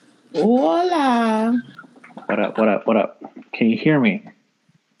Hola. What up? What up? What up? Can you hear me?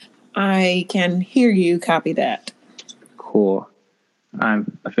 I can hear you. Copy that. Cool.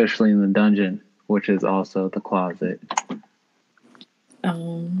 I'm officially in the dungeon, which is also the closet.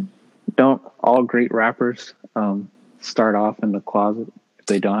 Don't all great rappers start off in the closet if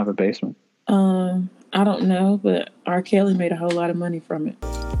they don't have a basement? I don't know, but R. Kelly made a whole lot of money from it.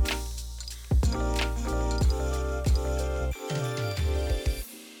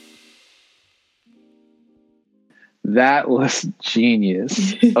 That was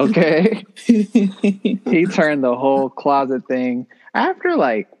genius. Okay. He turned the whole closet thing after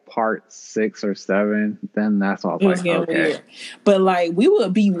like part 6 or 7. Then that's all It was like, getting okay. weird. But like we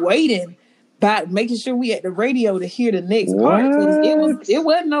would be waiting by making sure we had the radio to hear the next part. Because it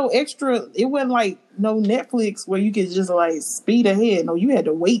wasn't no extra, it wasn't like no Netflix where you could just like speed ahead. No, you had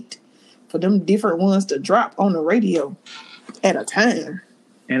to wait for them different ones to drop on the radio at a time.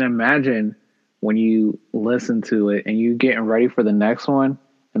 And imagine when you listen to it and you getting ready for the next one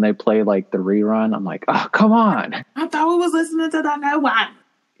and they play like the rerun. I'm like, oh, come on. I thought we was listening to that. Know why?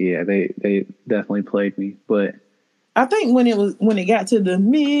 Yeah, they definitely played me. But I think when it got to the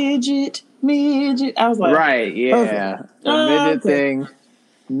midget, I was like, right, yeah. okay. The midget Okay. thing.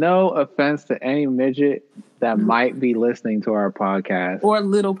 No offense to any midget that might be listening to our podcast. Or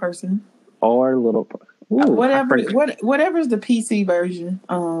little person. Or little Ooh, whatever's the PC version.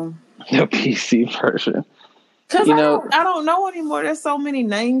 The PC version. Because I don't know anymore. There's so many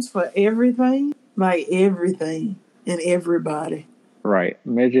names for everything. Like everything and everybody. Right.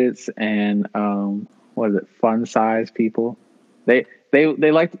 Midgets and what is it, fun size people. They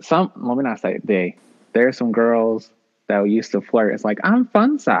like some, let me not say they. There's some girls that used to flirt. It's like, I'm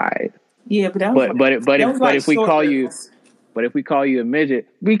fun size. Yeah, but if we call girls. But if we call you a midget,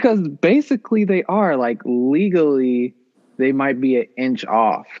 because basically they are, like, legally they might be an inch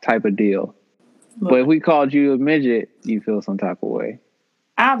off type of deal. Look, but if we called you a midget, you feel some type of way.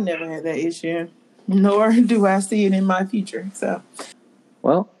 I've never had that issue, nor do I see it in my future. So,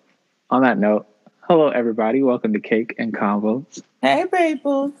 well, on that note, hello everybody. Welcome to Cake and Convos. Hey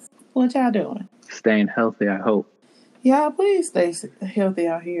people, what y'all doing? Staying healthy, I hope. Y'all, please stay healthy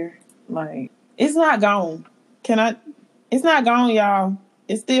out here. Like, it's not gone. It's not gone, y'all.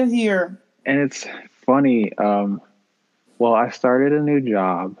 It's still here. And it's funny. Well, I started a new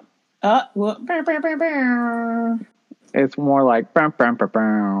job. Well, it's more like Is that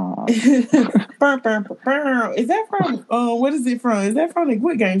from what is it from? Is that from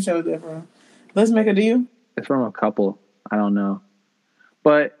what game show is that from? Let's Make a Deal? It's from a couple. I don't know.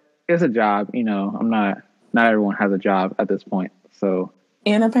 But it's a job, I'm not everyone has a job at this point. So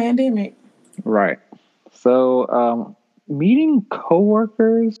in a pandemic. Right. So meeting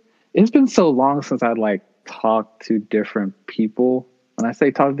coworkers, it's been so long since I like talked to different people. When I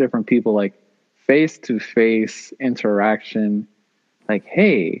say talk to different people, like face-to-face interaction, like,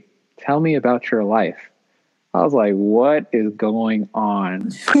 hey, tell me about your life. I was like, what is going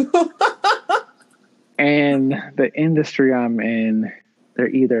on? And the industry I'm in, they're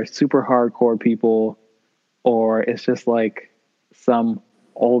either super hardcore people or it's just like some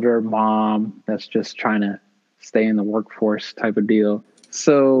older mom that's just trying to stay in the workforce type of deal.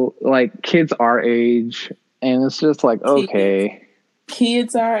 So like kids our age, and it's just like, okay.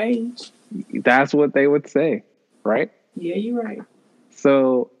 Kids our age? That's what they would say, right? Yeah, you're right.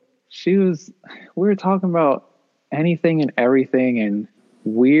 So we were talking about anything and everything, and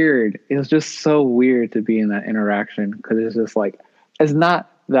weird. It was just so weird to be in that interaction because it's just like, it's not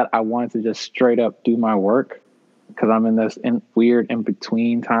that I wanted to just straight up do my work because I'm in this weird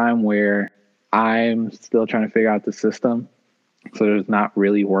in-between time where I'm still trying to figure out the system. So there's not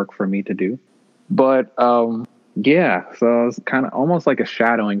really work for me to do. But yeah, so it was kind of almost like a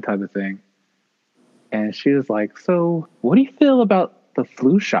shadowing type of thing. And she was like, so what do you feel about the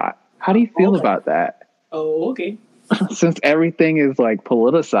flu shot? How do you feel about that? Oh, okay. Since everything is like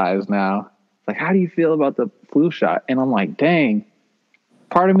politicized now, like, how do you feel about the flu shot? And I'm like, dang.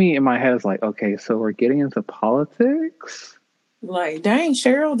 Part of me in my head is like, okay, so we're getting into politics? Like, dang,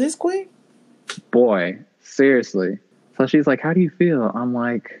 Cheryl, this quick? Boy, seriously. So she's like, how do you feel? I'm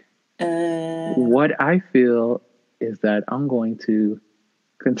like, what I feel is that I'm going to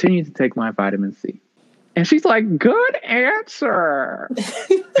continue to take my vitamin C. And she's like, good answer.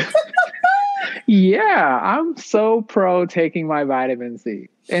 Yeah, I'm so pro taking my vitamin C.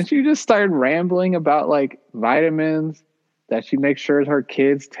 And she just started rambling about like vitamins that she makes sure her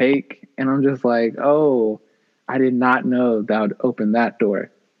kids take. And I'm just like, oh, I did not know that would open that door.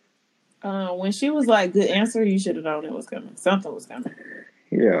 When she was like, good answer, you should have known it was coming. Something was coming.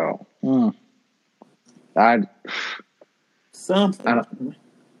 Yeah. Something.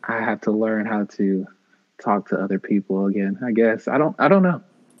 I have to learn how to talk to other people again. I guess I don't know.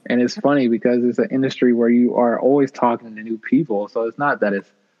 And it's funny because it's an industry where you are always talking to new people. So it's not that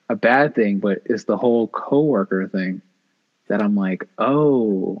it's a bad thing, but it's the whole coworker thing that I'm like,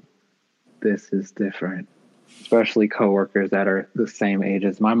 oh, this is different. Especially coworkers that are the same age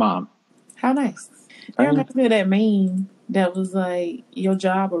as my mom. How nice. They don't have to feel that meme that was like your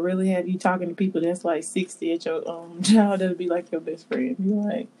job will really have you talking to people that's like 60 at your job that'll be like your best friend. You're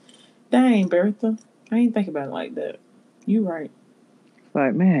like, dang, Bertha. I ain't think about it like that. You right.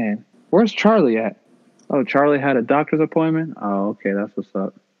 Like, man, where's Charlie at? Oh, Charlie had a doctor's appointment? Oh, okay, that's what's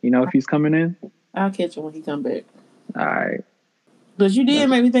up. You know if he's coming in? I'll catch him when he come back. All right. But you did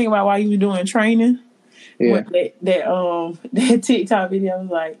make me think about why you were doing training. Yeah. That TikTok video was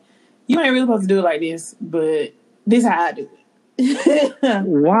like, you ain't really supposed to do it like this, but this how I do it.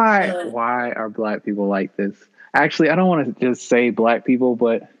 Why are black people like this? Actually, I don't want to just say black people,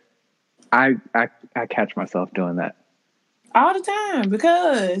 but I catch myself doing that all the time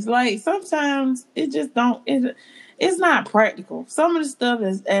because like sometimes it just don't it's not practical. Some of the stuff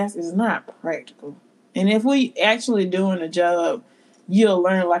that's asked is not practical. And if we actually doing a job, you'll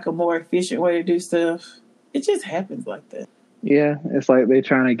learn like a more efficient way to do stuff. It just happens like that. Yeah, it's like they're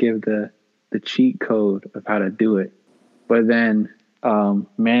trying to give the cheat code of how to do it. But then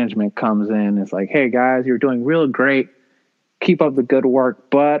management comes in. It's like, hey, guys, you're doing real great. Keep up the good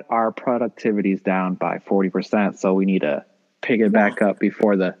work, but our productivity is down by 40%. So we need to pick it back up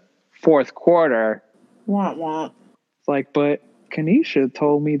before the fourth quarter. Womp womp. It's like, but Kanisha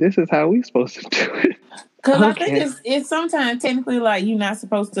told me this is how we're supposed to do it. Because I think it's sometimes technically like you're not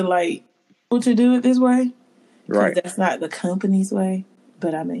supposed to like to do it this way. Right. That's not the company's way.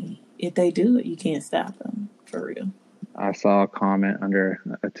 But I mean, if they do it, you can't stop them for real. I saw a comment under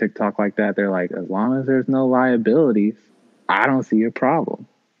a TikTok like that. They're like, as long as there's no liabilities, I don't see a problem.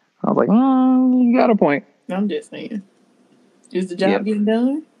 I was like, you got a point. I'm just saying. Is the job getting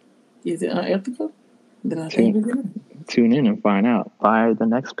done? Is it unethical? Then I think we're good. Tune in and find out by the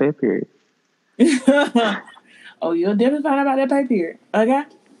next pay period. Oh, you'll definitely find out about that pay period. Okay?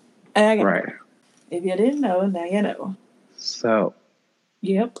 Right. If you didn't know, now you know. So.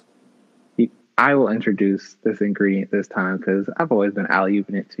 Yep. I will introduce this ingredient this time because I've always been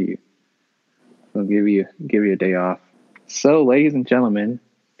alley-ooping it to you. I'll give you a day off. So, ladies and gentlemen,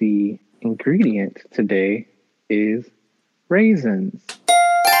 the ingredient today is raisins.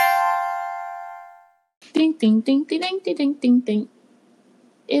 Ding, ding, ding, ding, ding, ding, ding, ding.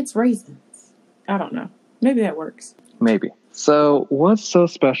 It's raisins. I don't know. Maybe that works. Maybe. So, what's so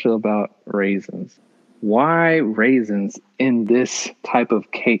special about raisins? Why raisins in this type of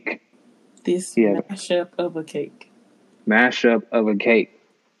cake? This mashup of a cake. Mashup of a cake.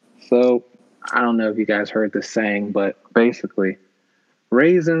 So, I don't know if you guys heard this saying, but basically,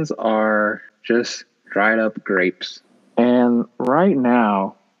 raisins are just dried up grapes. And right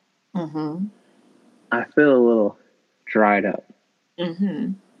now, I feel a little dried up.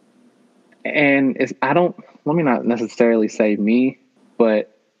 And let me not necessarily say me,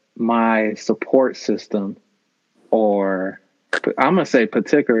 but my support system, or I'm going to say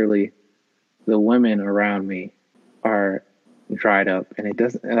particularly the women around me are dried up. And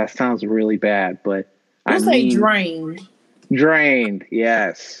that sounds really bad, but I mean drained. Drained,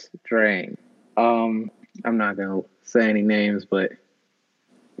 yes, drained. I'm not going to say any names, but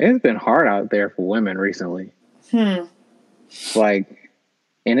it's been hard out there for women recently. Like,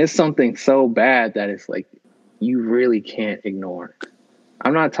 and it's something so bad that it's like, you really can't ignore.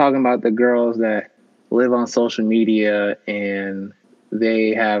 I'm not talking about the girls that live on social media and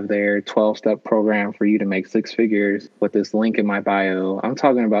they have their 12-step program for you to make 6 figures with this link in my bio. I'm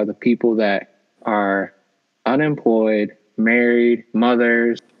talking about the people that are unemployed, married,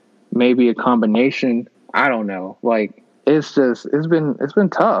 mothers, maybe a combination. I don't know. Like, it's been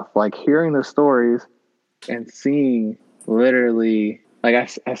tough. Like, hearing the stories and seeing literally, like,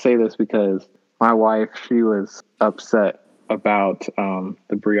 I say this because my wife, she was upset about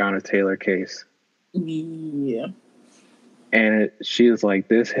the Breonna Taylor case. Yeah. And she was like,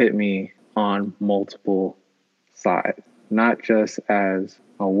 this hit me on multiple sides, not just as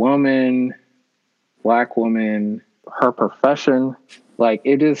a woman, Black woman, her profession. Like,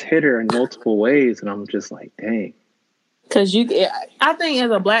 it just hit her in multiple ways. And I'm just like, dang. Because I think as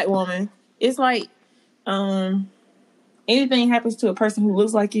a Black woman, it's like anything happens to a person who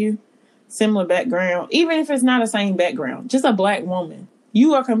looks like you, similar background, even if it's not the same background, just a Black woman,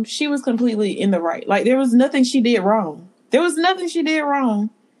 she was completely in the right. Like, there was nothing she did wrong. Yet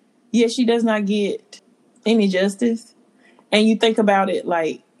she does not get any justice. And you think about it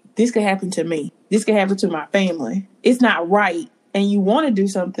like, this could happen to me. This could happen to my family. It's not right and you want to do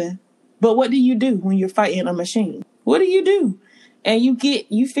something, but what do you do when you're fighting a machine? What do you do? And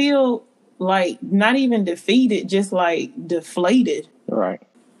you feel like not even defeated, just like deflated. Right.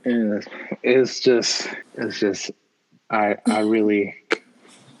 And it's just I really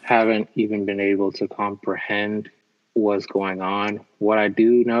haven't even been able to comprehend what's going on. What I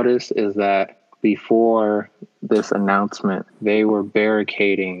do notice is that before this announcement, they were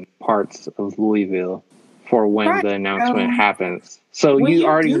barricading parts of Louisville for when the announcement happens. So you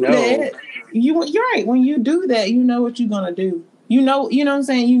already know that, you're right. When you do that, you know what you're gonna do. You know what I'm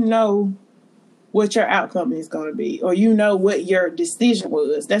saying? You know what your outcome is going to be, or you know what your decision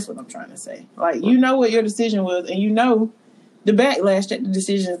was. That's what I'm trying to say. Like, you know what your decision was, and you know the backlash that the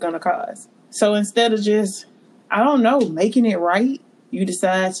decision is going to cause. So instead of just, I don't know, making it right, you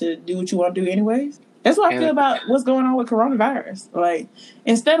decide to do what you want to do anyways. That's what I feel about what's going on with coronavirus. Like,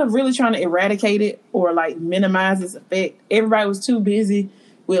 instead of really trying to eradicate it or like minimize its effect, everybody was too busy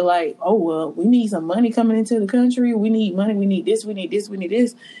with like, oh, well, we need some money coming into the country. We need money. We need this. We need this. We need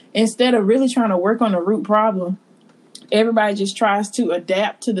this. Instead of really trying to work on the root problem, everybody just tries to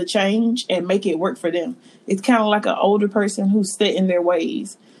adapt to the change and make it work for them. It's kind of like an older person who's set in their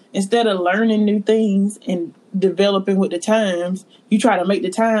ways. Instead of learning new things and developing with the times, you try to make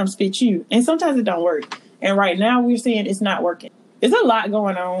the times fit you. And sometimes it don't work. And right now we're seeing it's not working. There's a lot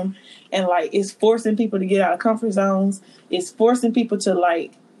going on. And like, it's forcing people to get out of comfort zones. It's forcing people to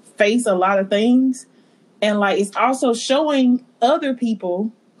like face a lot of things. And like, it's also showing other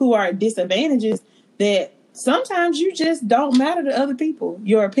people who are at disadvantages that sometimes you just don't matter to other people.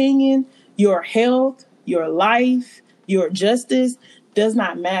 Your opinion, your health, your life, your justice does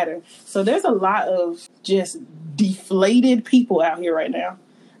not matter. So there's a lot of just deflated people out here right now.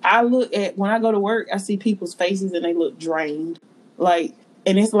 I look at, when I go to work, I see people's faces and they look drained. Like,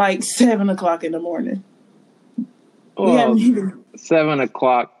 and it's like 7:00 in the morning. Well,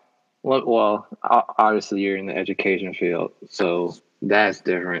 7:00. Well, obviously you're in the education field, so that's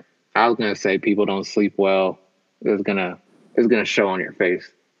different. I was gonna say people don't sleep well. It's gonna show on your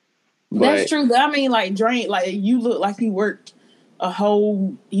face. But that's true. But I mean, like drained. Like you look like you worked the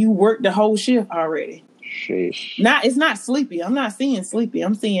whole shift already. Sheesh. It's not sleepy. I'm not seeing sleepy.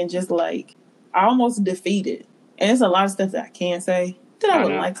 I'm seeing just like almost defeated. And there's a lot of stuff that I can't say that I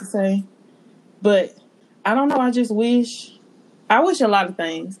would like to say, but I don't know. I wish a lot of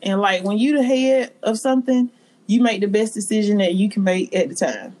things. And like when you the head of something, you make the best decision that you can make at the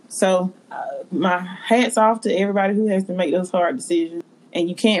time. So my hats off to everybody who has to make those hard decisions. And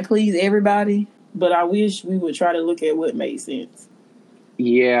you can't please everybody, but I wish we would try to look at what made sense.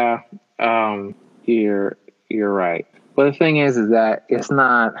 Yeah, you're right. But the thing is that it's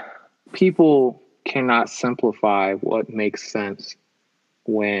not, people cannot simplify what makes sense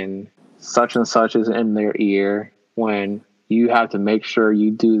when such and such is in their ear, when you have to make sure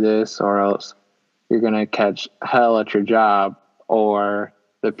you do this or else you're going to catch hell at your job, or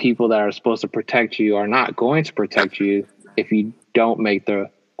the people that are supposed to protect you are not going to protect you if you don't make the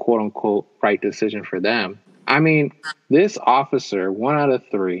quote unquote right decision for them. I mean, this officer, 1 out of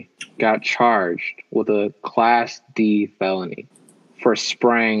 3, got charged with a Class D felony for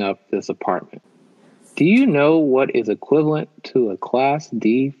spraying up this apartment. Do you know what is equivalent to a Class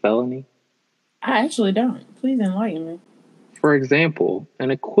D felony? I actually don't. Please enlighten me. For example,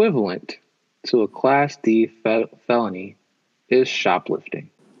 an equivalent to a Class D felony is shoplifting.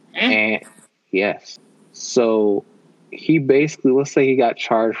 And yes. So he basically, let's say he got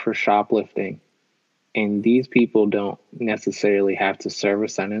charged for shoplifting, and these people don't necessarily have to serve a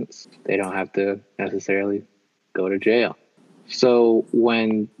sentence. They don't have to necessarily go to jail. So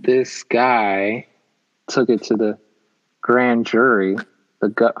when this guy took it to the grand jury,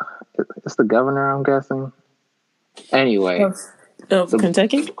 it's the governor, I'm guessing. Anyway, of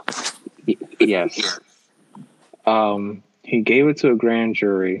Kentucky. Yes. He gave it to a grand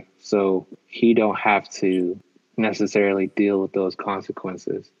jury, so he don't have to necessarily deal with those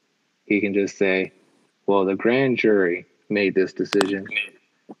consequences. He can just say, well, the grand jury made this decision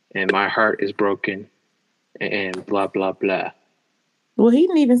and my heart is broken and blah, blah, blah. Well, he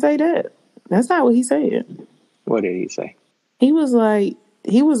didn't even say that. That's not what he said. What did he say? He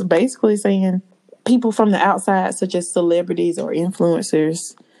was basically saying people from the outside, such as celebrities or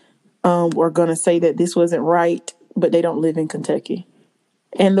influencers, were going to say that this wasn't right, but they don't live in Kentucky.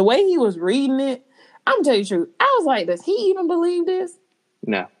 And the way he was reading it, I'm going to tell you the truth. I was like, does he even believe this?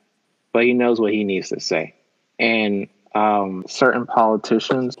 No, but he knows what he needs to say. And certain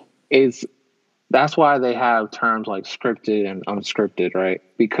politicians, that's why they have terms like scripted and unscripted, right?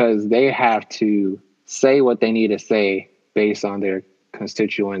 Because they have to say what they need to say based on their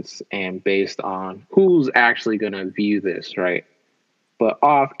constituents and based on who's actually going to view this, right? But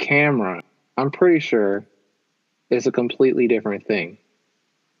off camera, I'm pretty sure it's a completely different thing.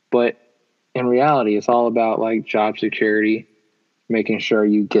 But in reality, it's all about like job security, making sure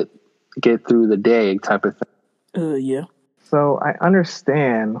you get through the day type of thing. Yeah. So I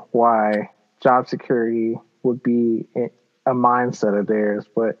understand why job security would be a mindset of theirs,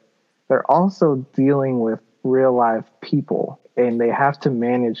 but they're also dealing with real life people, and they have to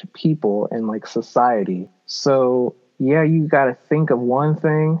manage people in like society. So yeah, you got to think of one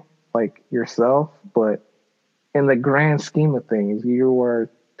thing like yourself, but in the grand scheme of things, you are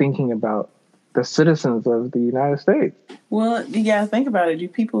thinking about the citizens of the United States. Well, you gotta think about it. Do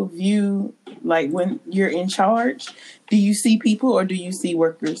people view, like, when you're in charge, do you see people or do you see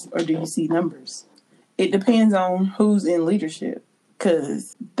workers or do you see numbers? It depends on who's in leadership.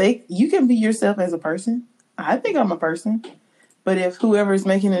 Because you can be yourself as a person. I think I'm a person. But if whoever's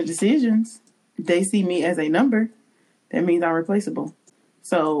making the decisions, they see me as a number, that means I'm replaceable.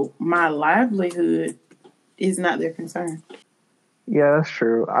 So my livelihood is not their concern. Yeah, that's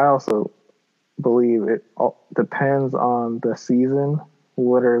true. I also believe it depends on the season,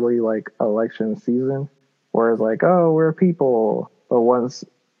 literally like election season, where it's like, oh, we're people. But once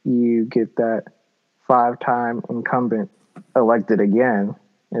you get that 5-time incumbent elected again,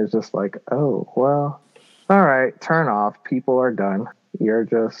 it's just like, oh, well, all right, turn off. People are done. You're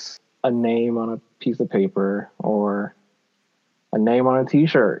just a name on a piece of paper or a name on a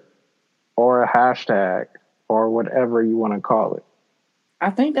t-shirt or a hashtag or whatever you want to call it. I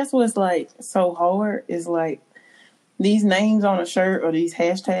think that's what's like so hard is like these names on a shirt or these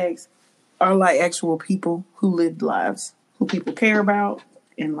hashtags are like actual people who lived lives, who people care about,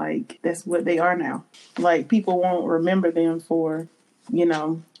 and like that's what they are now. Like people won't remember them for,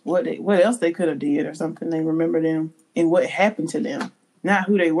 what else they could have did or something. They remember them and what happened to them, not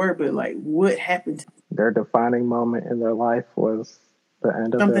who they were, but like what happened to them. Their defining moment in their life was the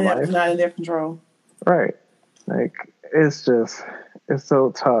end of Something their that was life. not in their control. Right. Like, it's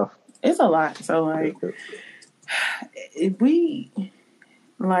so tough. It's a lot. So like, it's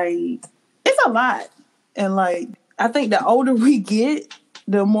a lot. And like, I think the older we get,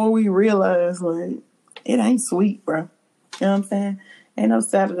 the more we realize like, it ain't sweet, bro. You know what I'm saying? Ain't no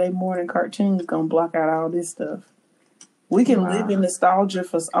Saturday morning cartoons gonna block out all this stuff. We can live in nostalgia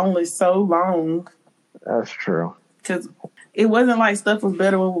for only so long. That's true. Because it wasn't like stuff was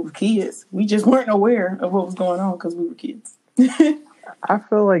better when we were kids. We just weren't aware of what was going on because we were kids. I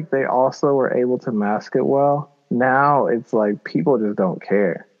feel like they also were able to mask it well. Now it's like people just don't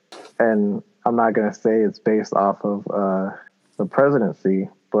care. And I'm not going to say it's based off of the presidency,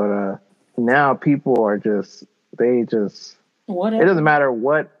 but now people are whatever. It doesn't matter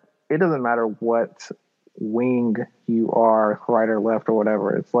what wing you are, right or left or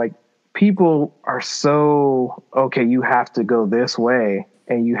whatever. It's like people are so, okay, you have to go this way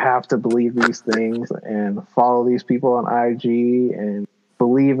and you have to believe these things and follow these people on IG and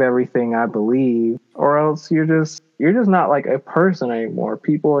believe everything I believe, or else you're just not like a person anymore.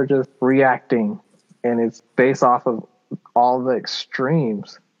 People are just reacting, and it's based off of all the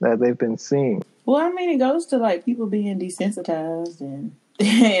extremes that they've been seeing. Well, I mean, it goes to like people being desensitized and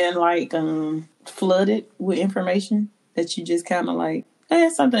like flooded with information that you just kind of like,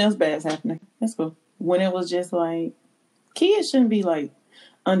 something else bad's happening. That's cool. When it was just like, kids shouldn't be like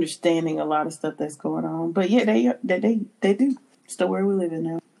understanding a lot of stuff that's going on, but yeah, they do. It's the world we live in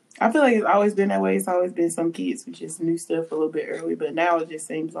now. I feel like it's always been that way. It's always been some kids who just knew stuff a little bit early, but now it just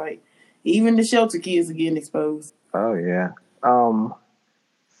seems like even the shelter kids are getting exposed. Oh yeah.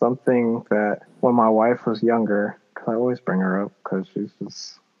 Something that when my wife was younger, because I always bring her up because she's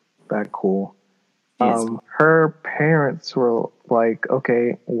just that cool. Yes. Her parents were like,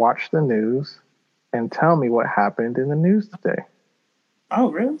 okay, watch the news and tell me what happened in the news today. Oh,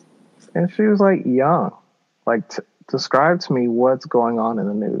 really? And she was like young, like describe to me what's going on in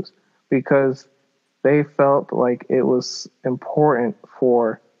the news, because they felt like it was important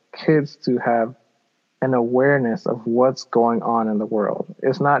for kids to have an awareness of what's going on in the world.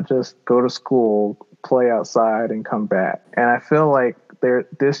 It's not just go to school, play outside, and come back. And I feel like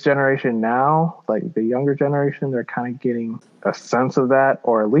this generation now, like the younger generation, they're kind of getting a sense of that,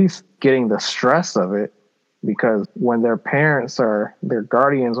 or at least getting the stress of it, because when their parents or their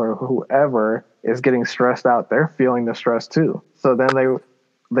guardians or whoever is getting stressed out, they're feeling the stress too. So then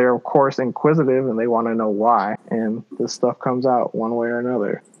they're of course inquisitive and they want to know why, and this stuff comes out one way or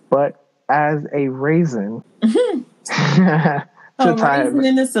another. But as a raisin, raisin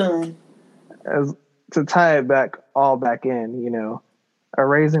in the sun, to tie it back in, a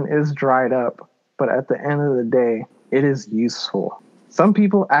raisin is dried up, but at the end of the day, it is useful. Some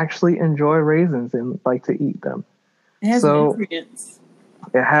people actually enjoy raisins and like to eat them. It has nutrients.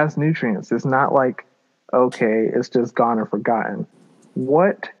 It has nutrients. It's not like, okay, it's just gone and forgotten.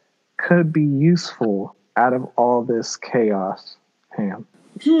 What could be useful out of all this chaos, Ham,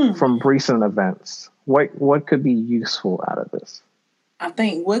 from recent events? What could be useful out of this? I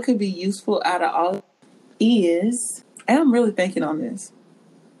think what could be useful out of all is, and I'm really thinking on this.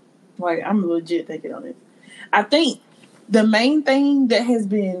 Like, I'm legit thinking on it. I think the main thing that has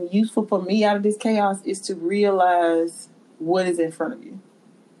been useful for me out of this chaos is to realize what is in front of you.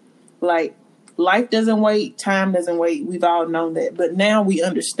 Like, life doesn't wait, time doesn't wait. We've all known that. But now we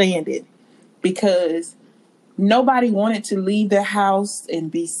understand it because nobody wanted to leave their house and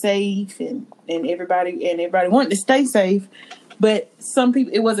be safe, and everybody wanted to stay safe. But some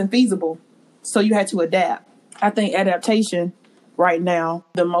people, it wasn't feasible. So you had to adapt. I think adaptation right now,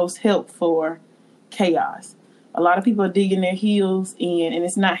 the most help for chaos. A lot of people are digging their heels in, and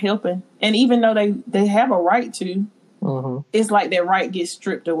it's not helping. And even though they have a right to, it's like that right gets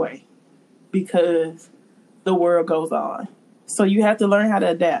stripped away because the world goes on. So you have to learn how to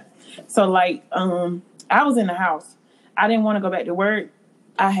adapt. So like, I was in the house. I didn't want to go back to work.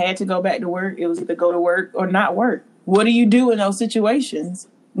 I had to go back to work. It was either go to work or not work. What do you do in those situations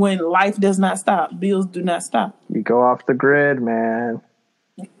when life does not stop? Bills do not stop. You go off the grid, man.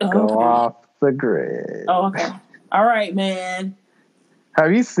 Go off the grid. Oh, okay. All right, man.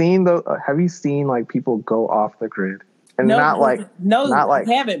 Have you seen like people go off the grid? And no, not like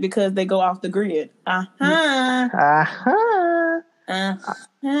I haven't, because they go off the grid. I'm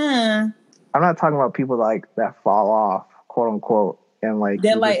not talking about people like that fall off, quote unquote, and like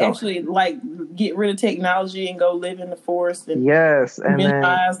that like actually like get rid of technology and go live in the forest and and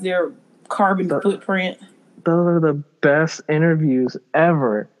minimize their carbon footprint. Those are the best interviews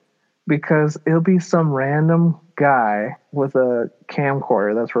ever, because it'll be some random guy with a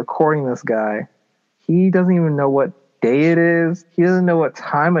camcorder that's recording this guy. He doesn't even know what day it is. He doesn't know what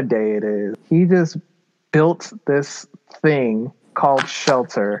time of day it is. He just built this thing called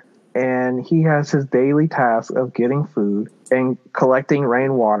shelter, and he has his daily task of getting food and collecting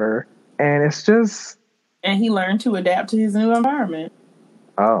rainwater, and it's just... And he learned to adapt to his new environment.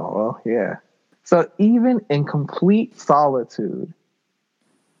 Oh, well, yeah. So even in complete solitude,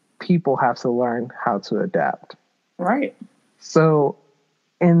 people have to learn how to adapt. Right. So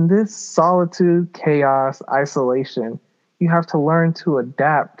in this solitude, chaos, isolation, you have to learn to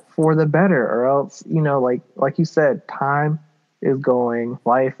adapt for the better, or else, like you said, time is going,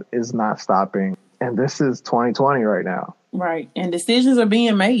 life is not stopping. And this is 2020 right now. Right. And decisions are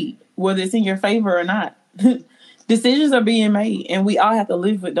being made, whether it's in your favor or not. Decisions are being made, and we all have to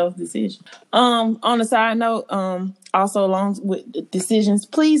live with those decisions. On a side note, also along with the decisions,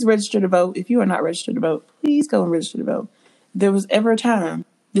 please register to vote. If you are not registered to vote, please go and register to vote. If there was ever a time,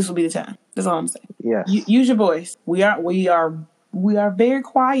 this will be the time. That's all I'm saying. Yeah. Use your voice. We are very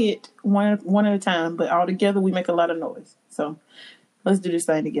quiet one at a time, but all together we make a lot of noise. So let's do this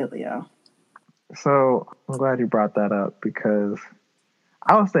thing together, y'all. So I'm glad you brought that up, because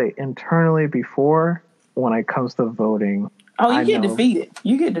I would say internally before, when it comes to voting, you get defeated.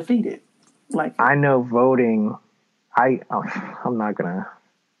 You get defeated. Like, I know voting. I'm not gonna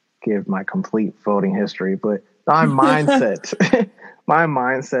give my complete voting history, but my mindset, my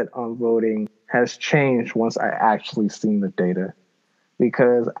mindset on voting has changed once I actually seen the data,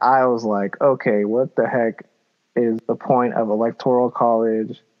 because I was like, okay, what the heck is the point of electoral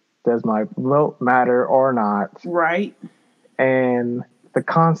college? Does my vote matter or not? Right. And the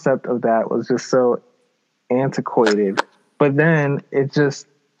concept of that was just so antiquated. But then it just,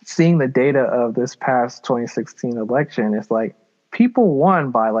 seeing the data of this past 2016 election, it's like people won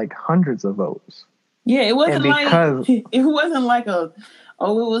by like hundreds of votes. Yeah, it wasn't like it was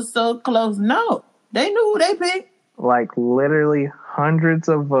so close. No, they knew who they picked. Like literally hundreds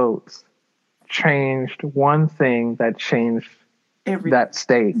of votes changed one thing that changed that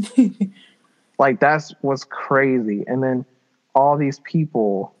state. Like, that's what's crazy. And then all these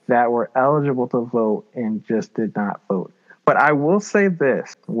people that were eligible to vote and just did not vote. But I will say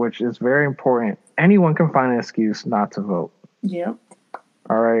this, which is very important. Anyone can find an excuse not to vote. Yeah.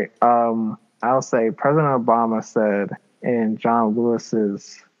 All right. I'll say President Obama said in John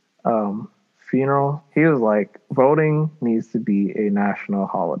Lewis's funeral, he was like, voting needs to be a national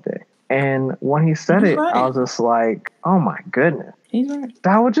holiday. And when he said it, right, I was just like, oh my goodness. He's right.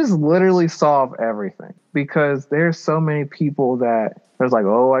 That would just literally solve everything. Because there's so many people that there's like,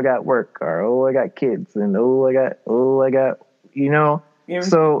 oh, I got work, or oh, I got kids, and I got, Yeah.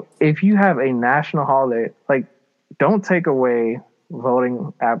 So if you have a national holiday, like, don't take away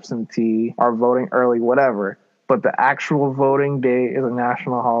voting absentee or voting early, whatever. but the actual voting day is a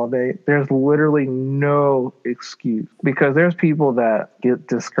national holiday, there's literally no excuse, because there's people that get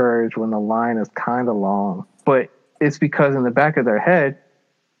discouraged when the line is kind of long, but it's because in the back of their head,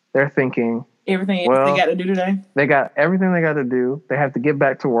 they're thinking everything else they got to do today. They got everything they got to do. They have to get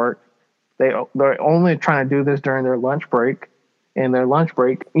back to work. They're only trying to do this during their lunch break. And their lunch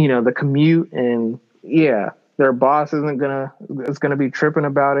break, the commute, and their boss is gonna be tripping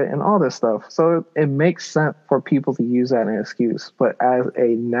about it and all this stuff. So it makes sense for people to use that as an excuse. But as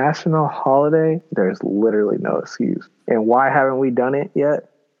a national holiday, there's literally no excuse. And why haven't we done it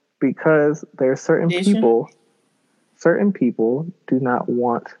yet? Because there's certain people do not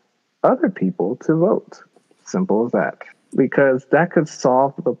want other people to vote. Simple as that. Because that could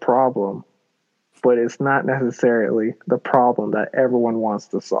solve the problem, but it's not necessarily the problem that everyone wants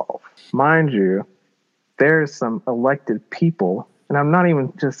to solve. Mind you, there's some elected people, and I'm not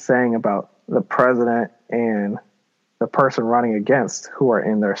even just saying about the president and the person running against who are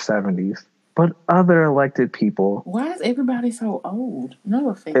in their 70s, but other elected people. Why is everybody so old?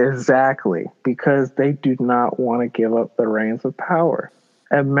 No offense. Exactly, because they do not want to give up the reins of power.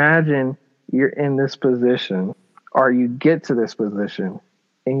 Imagine you're in this position, or you get to this position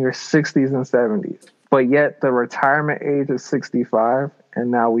in your 60s and 70s, but yet the retirement age is 65, and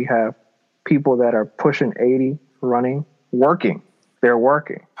now we have people that are pushing 80 working. They're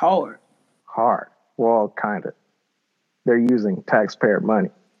working. Hard. Well, kind of. They're using taxpayer money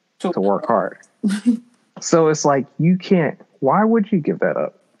to work hard. So it's like, why would you give that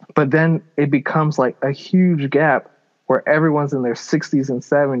up? But then it becomes like a huge gap where everyone's in their 60s and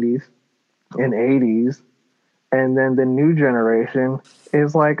 70s and 80s. And then the new generation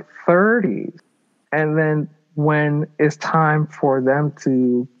is like 30s. And then when it's time for them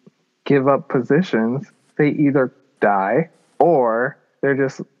to give up positions, they either die or they're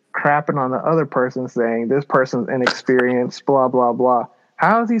just crapping on the other person, saying this person's inexperienced, blah, blah, blah.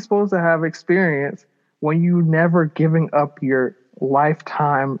 How is he supposed to have experience when you never giving up your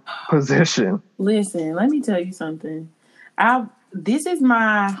lifetime position? Listen, let me tell you something. This is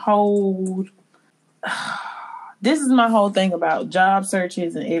my whole thing about job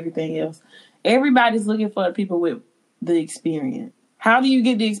searches and everything else. Everybody's looking for people with the experience. How do you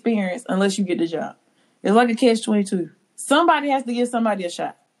get the experience unless you get the job? It's like a catch-22. Somebody has to give somebody a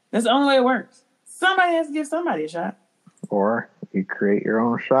shot. That's the only way it works. Somebody has to give somebody a shot. Or you create your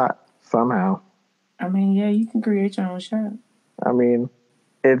own shot somehow. I mean, yeah, you can create your own shot. I mean,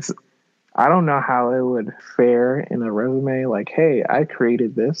 I don't know how it would fare in a resume. Like, hey, I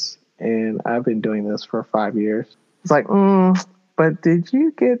created this and I've been doing this for 5 years. It's like, but did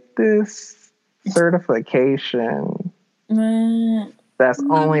you get this certification that's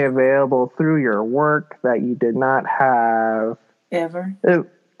only available through your work that you did not have ever?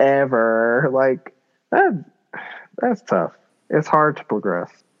 Like, that's tough. It's hard to progress,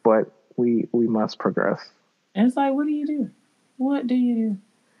 but we must progress. And it's like, what do you do? What do you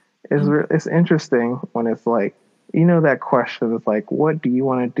do? It's interesting when it's like, that question is like, what do you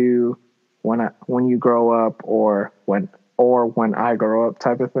want to do when you grow up, or when I grow up,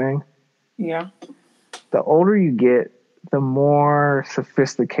 type of thing. Yeah. The older you get, the more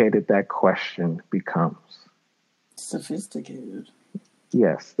sophisticated that question becomes. Sophisticated?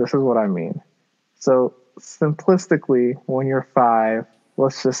 Yes, this is what I mean. So simplistically, when you're 5,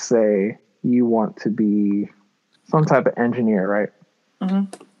 let's just say you want to be some type of engineer, right?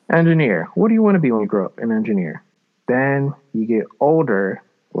 Mm-hmm. Engineer. What do you want to be when you grow up? An engineer. Then you get older,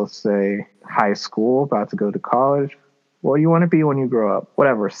 let's say high school, about to go to college. What do you want to be when you grow up?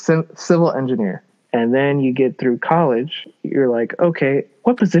 Whatever, civil engineer. And then you get through college, you're like, okay,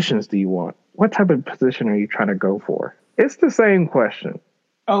 what positions do you want? What type of position are you trying to go for? It's the same question.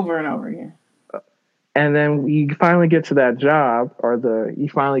 Over and over again. And then you finally get to that job, or you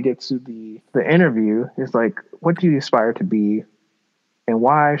finally get to the interview. It's like, what do you aspire to be? And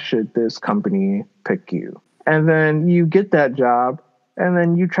why should this company pick you? And then you get that job, and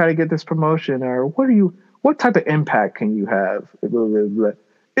then you try to get this promotion, or what type of impact can you have?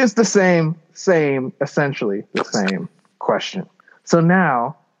 It's the same, essentially the same question. So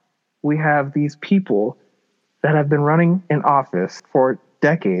now we have these people that have been running in office for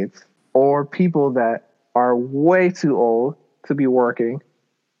decades, or people that are way too old to be working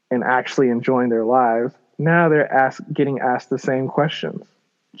and actually enjoying their lives. Now they're getting asked the same questions,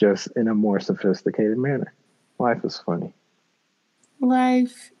 just in a more sophisticated manner. Life is funny.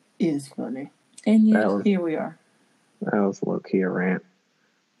 Life is funny. And yet, here we are. That was low-key a rant.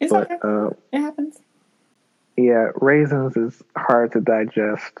 It's okay. It happens. Yeah, raisins is hard to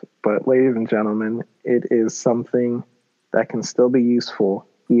digest, but ladies and gentlemen, it is something that can still be useful,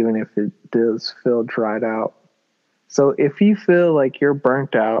 even if it does feel dried out. So if you feel like you're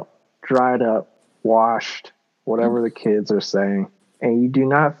burnt out, dried up, washed, whatever the kids are saying, and you do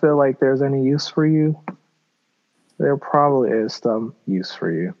not feel like there's any use for you, there probably is some use for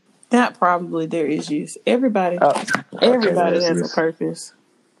you. Not probably, there is use. Everybody has a purpose.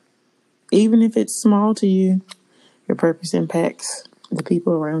 Even if it's small to you, your purpose impacts the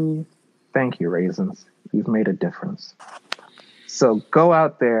people around you. Thank you, Raisins. You've made a difference. So go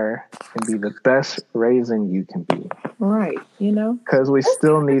out there and be the best raisin you can be. Right, Because we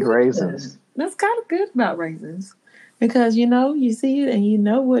still need raisins. That's kind of good about raisins. Because, you see it and you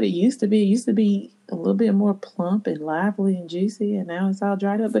know what it used to be. It used to be a little bit more plump and lively and juicy, and now it's all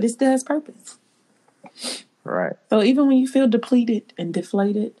dried up, but it still has purpose. Right. So even when you feel depleted and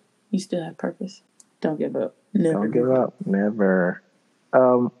deflated, you still have purpose. Don't give up. Never Don't give up. Never.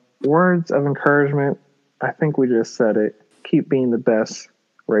 Words of encouragement. I think we just said it. Keep being the best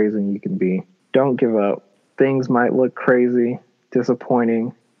raisin you can be. Don't give up. Things might look crazy,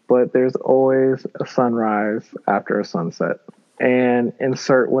 disappointing, but there's always a sunrise after a sunset. And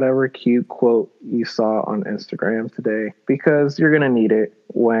insert whatever cute quote you saw on Instagram today, because you're going to need it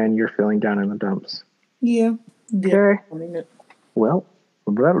when you're feeling down in the dumps. Yeah. Okay. Well,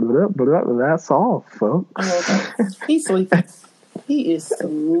 that's all, folks. Oh, okay. He's sleeping. He is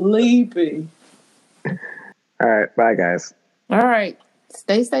sleepy. All right. Bye, guys. All right.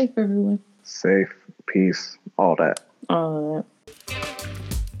 Stay safe, everyone. Safe, peace, all that. All that.